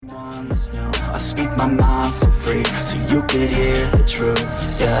on this new. I speak my mind so free, so you could hear the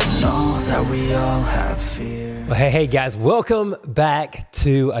truth. Yeah, I know that we all have fear. Well, hey guys, welcome back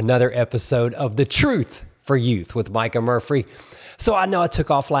to another episode of The Truth for Youth with Micah Murphy. So I know I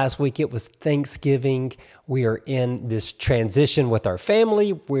took off last week. It was Thanksgiving. We are in this transition with our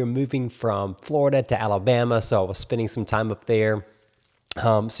family. We're moving from Florida to Alabama, so I was spending some time up there.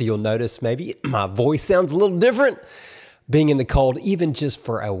 So you'll notice maybe my voice sounds a little different. Being in the cold, even just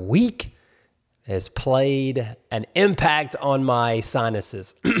for a week, has played an impact on my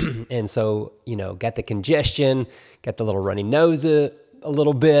sinuses. And so, got the congestion, got the little runny nose a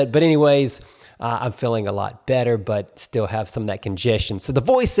little bit. But anyways, I'm feeling a lot better, but still have some of that congestion. So the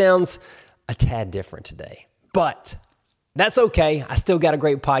voice sounds a tad different today. But that's okay. I still got a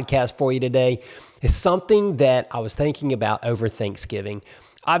great podcast for you today. It's something that I was thinking about over Thanksgiving.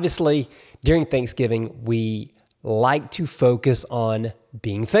 Obviously, during Thanksgiving, we like to focus on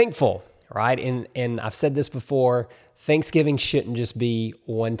being thankful, right? And I've said this before, Thanksgiving shouldn't just be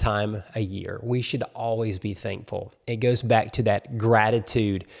one time a year. We should always be thankful. It goes back to that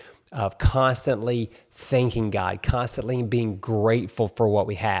gratitude of constantly thanking God, constantly being grateful for what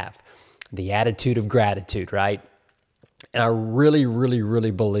we have. The attitude of gratitude, right? And I really, really, really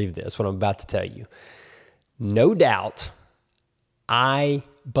believe this, what I'm about to tell you. No doubt, I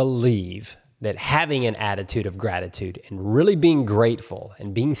believe that having an attitude of gratitude and really being grateful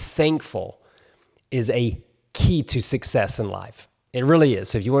and being thankful is a key to success in life. It really is.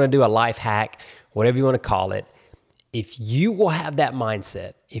 So if you want to do a life hack, whatever you want to call it, if you will have that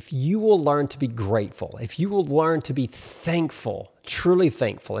mindset, if you will learn to be grateful, if you will learn to be thankful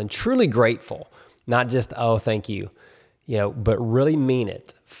and truly grateful, not just, oh, thank you, but really mean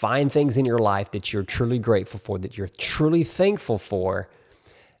it. Find things in your life that you're truly grateful for, that you're truly thankful for.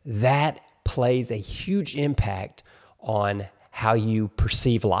 That plays a huge impact on how you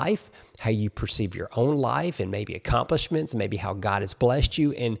perceive life, how you perceive your own life and maybe accomplishments, and maybe how God has blessed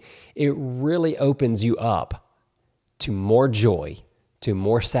you. And it really opens you up to more joy, to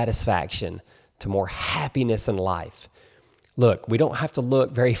more satisfaction, to more happiness in life. Look, we don't have to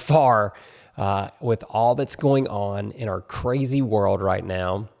look very far with all that's going on in our crazy world right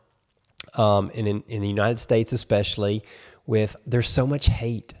now, and in the United States especially, there's so much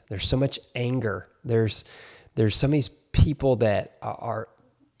hate, there's so much anger, there's so many people that are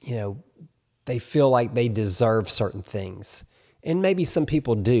they feel like they deserve certain things. And maybe some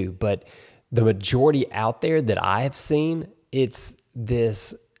people do, but the majority out there that I have seen, it's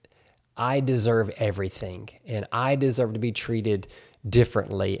this, I deserve everything, and I deserve to be treated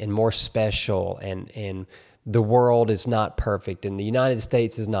differently and more special, and the world is not perfect, and the United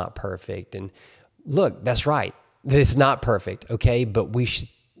States is not perfect. And look, that's right. It's not perfect, okay? But we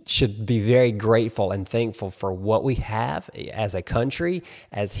should be very grateful and thankful for what we have as a country,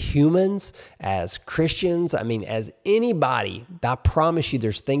 as humans, as Christians. I mean, as anybody, I promise you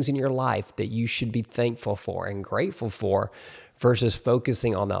there's things in your life that you should be thankful for and grateful for versus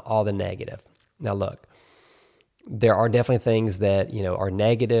focusing on all the negative. Now, look, there are definitely things that, are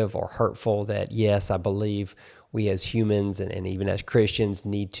negative or hurtful that, yes, I believe we as humans and even as Christians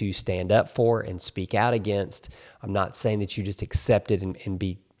need to stand up for and speak out against. I'm not saying that you just accept it and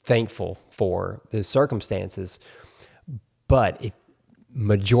be thankful for the circumstances, but if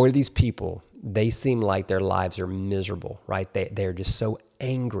majority of these people, they seem like their lives are miserable, right? They're just so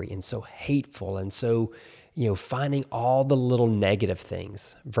angry and so hateful and so, finding all the little negative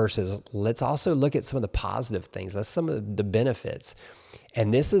things versus let's also look at some of the positive things. That's some of the benefits.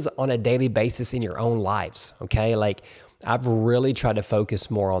 And this is on a daily basis in your own lives, okay? Like I've really tried to focus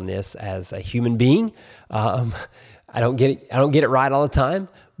more on this as a human being. I don't get it right all the time,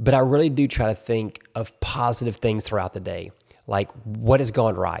 but I really do try to think of positive things throughout the day. Like what has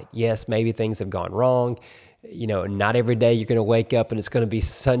gone right? Yes, maybe things have gone wrong. Not every day you're going to wake up and it's going to be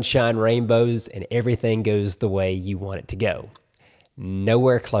sunshine, rainbows, and everything goes the way you want it to go.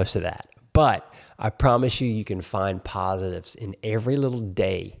 Nowhere close to that. But I promise you can find positives in every little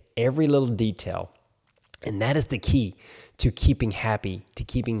day, every little detail. And that is the key to keeping happy, to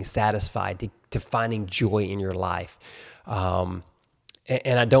keeping satisfied, to finding joy in your life. And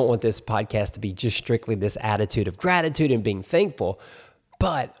I don't want this podcast to be just strictly this attitude of gratitude and being thankful,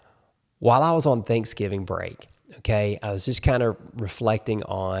 but while I was on Thanksgiving break, okay, I was just kind of reflecting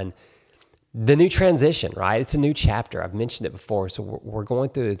on the new transition, right? It's a new chapter. I've mentioned it before. So we're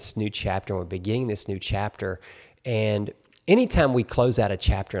going through this new chapter, and we're beginning this new chapter. And anytime we close out a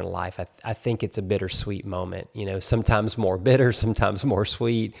chapter in life, I think it's a bittersweet moment. Sometimes more bitter, sometimes more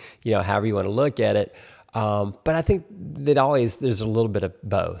sweet, however you want to look at it. But I think that always there's a little bit of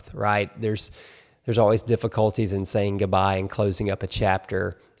both, right? There's always difficulties in saying goodbye and closing up a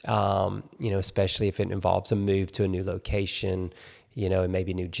chapter. Especially if it involves a move to a new location, and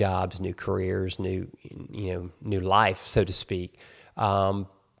maybe new jobs, new careers, new life, so to speak.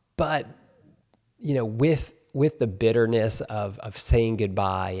 But with the bitterness of saying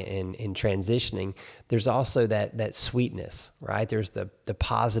goodbye and transitioning, there's also that sweetness, right? There's the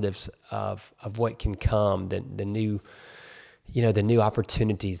positives of what can come, the new, the new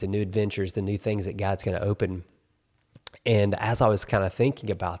opportunities, the new adventures, the new things that God's going to open. And as I was kind of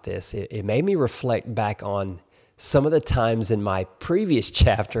thinking about this, it made me reflect back on some of the times in my previous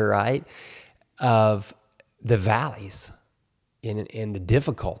chapter, right, of the valleys and the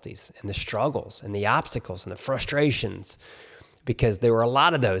difficulties and the struggles and the obstacles and the frustrations, because there were a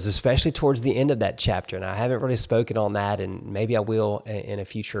lot of those, especially towards the end of that chapter. And I haven't really spoken on that, and maybe I will in a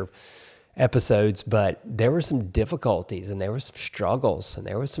future episodes, but there were some difficulties and there were some struggles and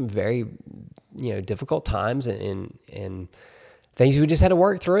there were some very, difficult times and things we just had to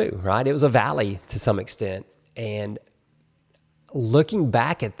work through, right? It was a valley to some extent. And looking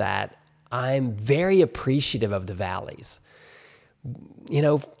back at that, I'm very appreciative of the valleys,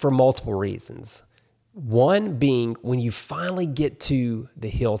 for multiple reasons. One being when you finally get to the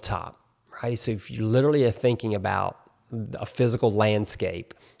hilltop, right? So if you literally are thinking about a physical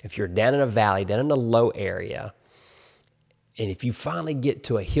landscape, if you're down in a valley, down in a low area, and if you finally get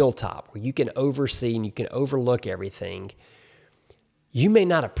to a hilltop where you can oversee and you can overlook everything, you may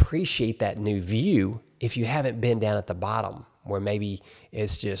not appreciate that new view if you haven't been down at the bottom, where maybe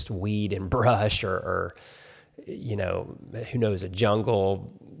it's just weed and brush or who knows, a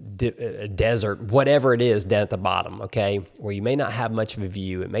jungle, a desert, whatever it is down at the bottom, okay, where you may not have much of a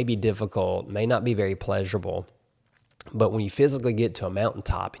view. It may be difficult, may not be very pleasurable. But when you physically get to a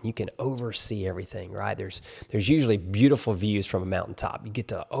mountaintop and you can oversee everything, right? There's usually beautiful views from a mountaintop. You get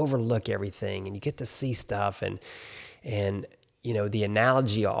to overlook everything and you get to see stuff. And the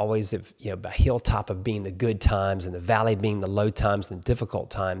analogy always of, a hilltop of being the good times and the valley being the low times and the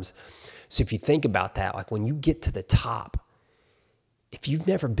difficult times. So if you think about that, like when you get to the top, if you've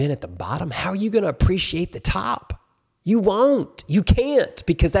never been at the bottom, how are you going to appreciate the top? You won't. You can't,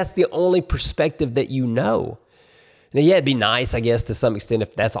 because that's the only perspective that you know. Now, yeah, it'd be nice, I guess, to some extent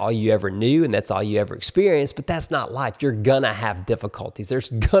if that's all you ever knew and that's all you ever experienced, but that's not life. You're going to have difficulties. There's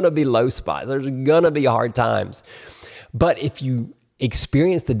going to be low spots. There's going to be hard times. But if you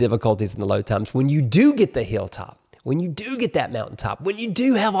experience the difficulties and the low times, when you do get the hilltop, when you do get that mountaintop, when you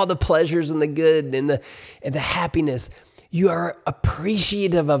do have all the pleasures and the good and the happiness, you are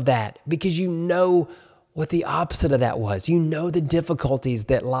appreciative of that because you know what the opposite of that was. You know the difficulties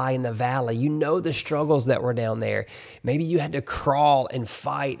that lie in the valley. You know the struggles that were down there. Maybe you had to crawl and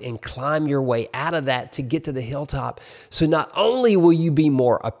fight and climb your way out of that to get to the hilltop. So not only will you be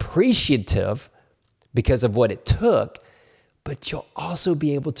more appreciative because of what it took, but you'll also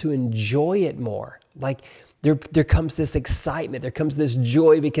be able to enjoy it more. Like there comes this excitement, there comes this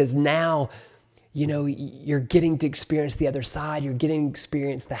joy because now, you're getting to experience the other side. You're getting to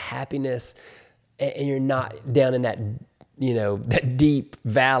experience the happiness, and you're not down in that, that deep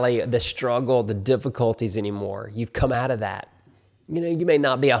valley, the struggle, the difficulties anymore. You've come out of that. You may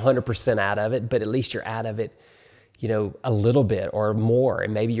not be 100% out of it, but at least you're out of it, a little bit or more.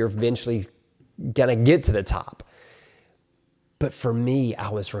 And maybe you're eventually going to get to the top. But for me, I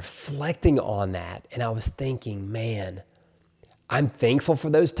was reflecting on that and I was thinking, man, I'm thankful for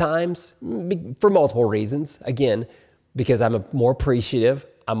those times for multiple reasons. Again, because I'm more appreciative.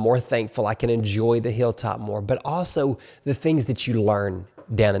 I'm more thankful. I can enjoy the hilltop more, but also the things that you learn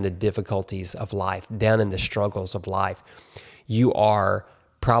down in the difficulties of life, down in the struggles of life. You are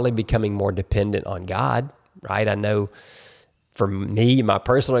probably becoming more dependent on God, right? I know for me, my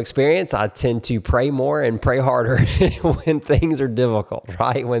personal experience, I tend to pray more and pray harder when things are difficult,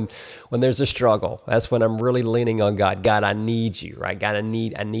 right? When there's a struggle, that's when I'm really leaning on God. God, I need you, right? God, I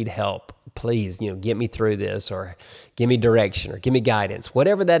need help. Please, get me through this, or give me direction, or give me guidance,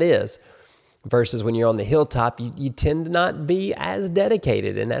 whatever that is. Versus when you're on the hilltop, you tend to not be as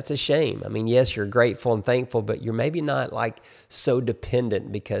dedicated, and that's a shame. I mean, yes, you're grateful and thankful, but you're maybe not like so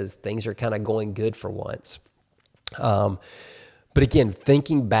dependent because things are kind of going good for once. But again,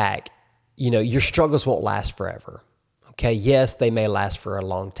 thinking back, your struggles won't last forever. Okay. Yes, they may last for a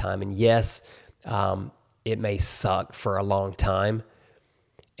long time. And yes, it may suck for a long time.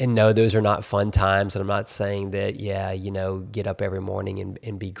 And no, those are not fun times. And I'm not saying that, get up every morning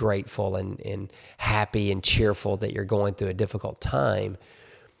and be grateful and happy and cheerful that you're going through a difficult time.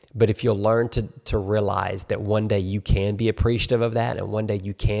 But if you'll learn to realize that one day you can be appreciative of that and one day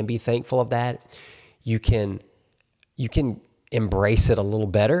you can be thankful of that, you can embrace it a little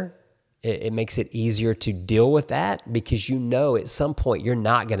better, It makes it easier to deal with that because you know at some point you're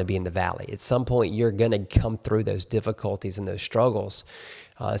not going to be in the valley. At some point you're going to come through those difficulties and those struggles.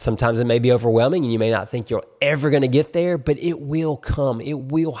 Sometimes it may be overwhelming and you may not think you're ever going to get there, but it will come. It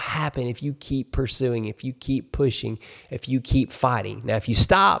will happen if you keep pursuing, if you keep pushing, if you keep fighting. Now, if you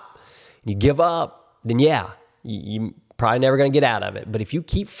stop and you give up, then yeah, you probably never going to get out of it. But if you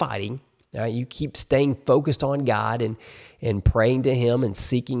keep fighting, you keep staying focused on God and praying to Him and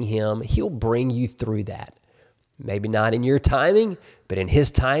seeking Him, He'll bring you through that. Maybe not in your timing, but in His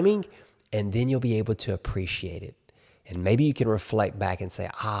timing, and then you'll be able to appreciate it. And maybe you can reflect back and say,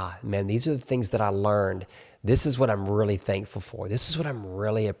 man, these are the things that I learned. This is what I'm really thankful for. This is what I'm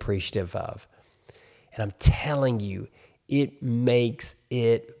really appreciative of. And I'm telling you, it makes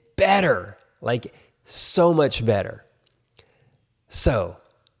it better, like so much better. So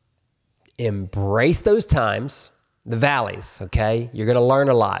embrace those times, the valleys, okay? You're going to learn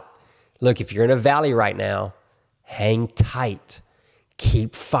a lot. Look, if you're in a valley right now, hang tight.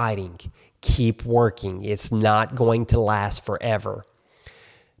 Keep fighting. Keep working. It's not going to last forever.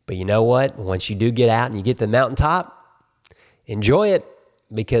 But you know what? Once you do get out and you get to the mountaintop, enjoy it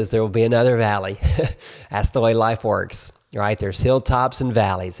because there will be another valley. That's the way life works, right? There's hilltops and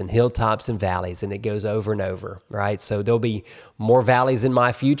valleys and hilltops and valleys, and it goes over and over, right? So there'll be more valleys in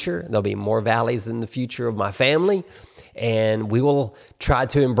my future. There'll be more valleys in the future of my family, and we will try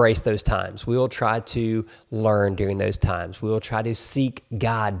to embrace those times. We will try to learn during those times. We will try to seek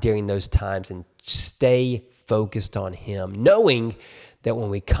God during those times and stay focused on Him, knowing that when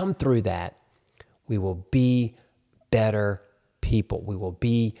we come through that, we will be better people. We will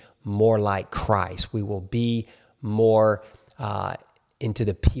be more like Christ. We will be more into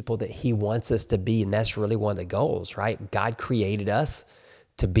the people that He wants us to be. And that's really one of the goals, right? God created us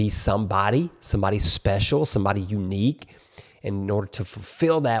to be somebody special, somebody unique. And in order to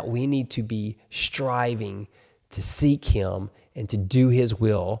fulfill that, we need to be striving to seek Him and to do His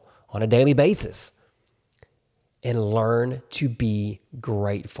will on a daily basis. And learn to be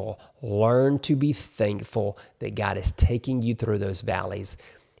grateful. Learn to be thankful that God is taking you through those valleys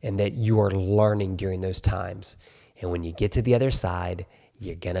and that you are learning during those times. And when you get to the other side,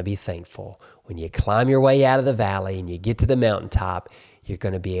 you're going to be thankful. When you climb your way out of the valley and you get to the mountaintop, you're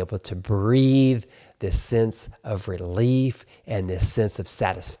going to be able to breathe this sense of relief and this sense of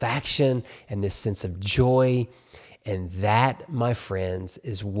satisfaction and this sense of joy. And that, my friends,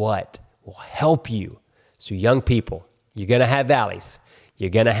 is what will help you. So young people, you're going to have valleys.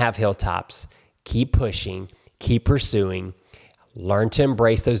 You're going to have hilltops. Keep pushing. Keep pursuing. Learn to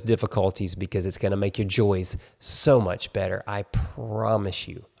embrace those difficulties because it's going to make your joys so much better. I promise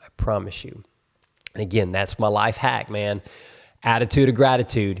you. I promise you. And again, that's my life hack, man. Attitude of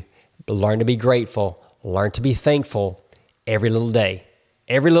gratitude. Learn to be grateful. Learn to be thankful every little day.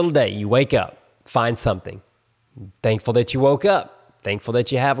 Every little day you wake up, find something. Thankful that you woke up. Thankful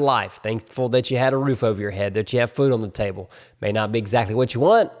that you have life. Thankful that you had a roof over your head, that you have food on the table. May not be exactly what you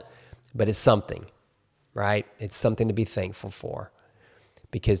want, but it's something, right? It's something to be thankful for.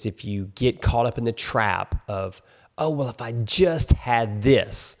 Because if you get caught up in the trap of, oh, well, if I just had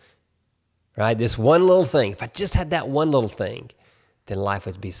this, right? This one little thing, if I just had that one little thing, then life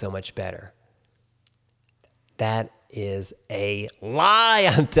would be so much better. That is a lie.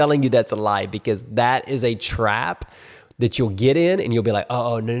 I'm telling you that's a lie because that is a trap that you'll get in and you'll be like,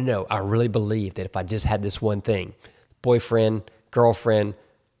 oh, no. I really believe that if I just had this one thing, boyfriend, girlfriend,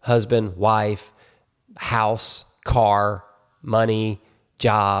 husband, wife, house, car, money,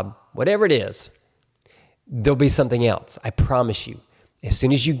 job, whatever it is, there'll be something else. I promise you. As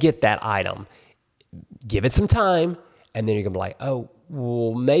soon as you get that item, give it some time, and then you're going to be like, oh,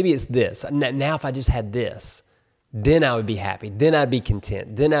 well, maybe it's this. Now if I just had this, then I would be happy. Then I'd be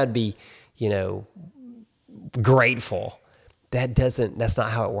content. Then I'd be, grateful. That's not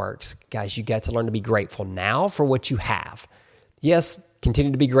how it works. Guys, you got to learn to be grateful now for what you have. Yes,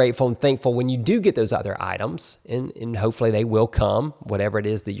 continue to be grateful and thankful when you do get those other items, and hopefully they will come, whatever it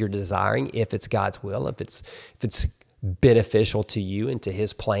is that you're desiring, if it's God's will, if it's beneficial to you and to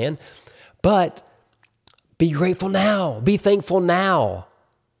His plan. But be grateful now. Be thankful now.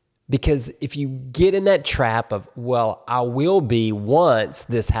 Because if you get in that trap of, well, I will be once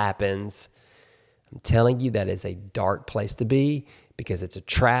this happens, I'm telling you that is a dark place to be because it's a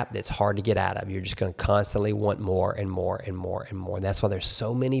trap that's hard to get out of. You're just going to constantly want more and more and more and more. And that's why there's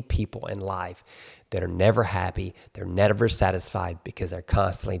so many people in life that are never happy. They're never satisfied because they're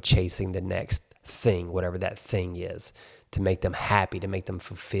constantly chasing the next thing, whatever that thing is, to make them happy, to make them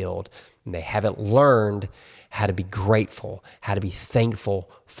fulfilled. And they haven't learned how to be grateful, how to be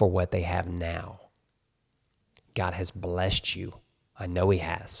thankful for what they have now. God has blessed you. I know He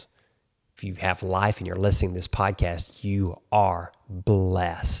has. if you have life and you're listening to this podcast, you are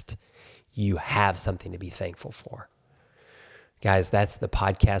blessed. You have something to be thankful for. Guys, that's the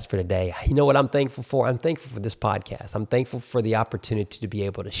podcast for today. You know what I'm thankful for? I'm thankful for this podcast. I'm thankful for the opportunity to be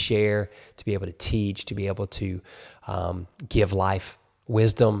able to share, to be able to teach, to be able to give life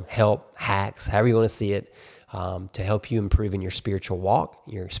wisdom, help, hacks, however you want to see it, to help you improve in your spiritual walk,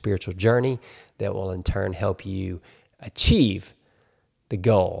 your spiritual journey, that will in turn help you achieve the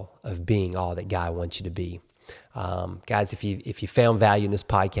goal of being all that God wants you to be. Guys, if you found value in this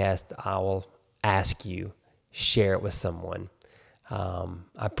podcast, I will ask you, share it with someone. I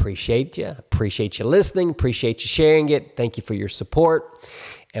appreciate you. Appreciate you listening. Appreciate you sharing it. Thank you for your support.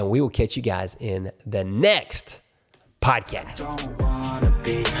 And we will catch you guys in the next podcast. Don't wanna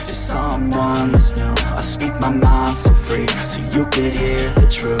be just someone that's new. I speak my mind so free, so you could hear the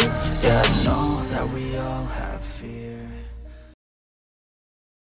truth. Yeah, I know that we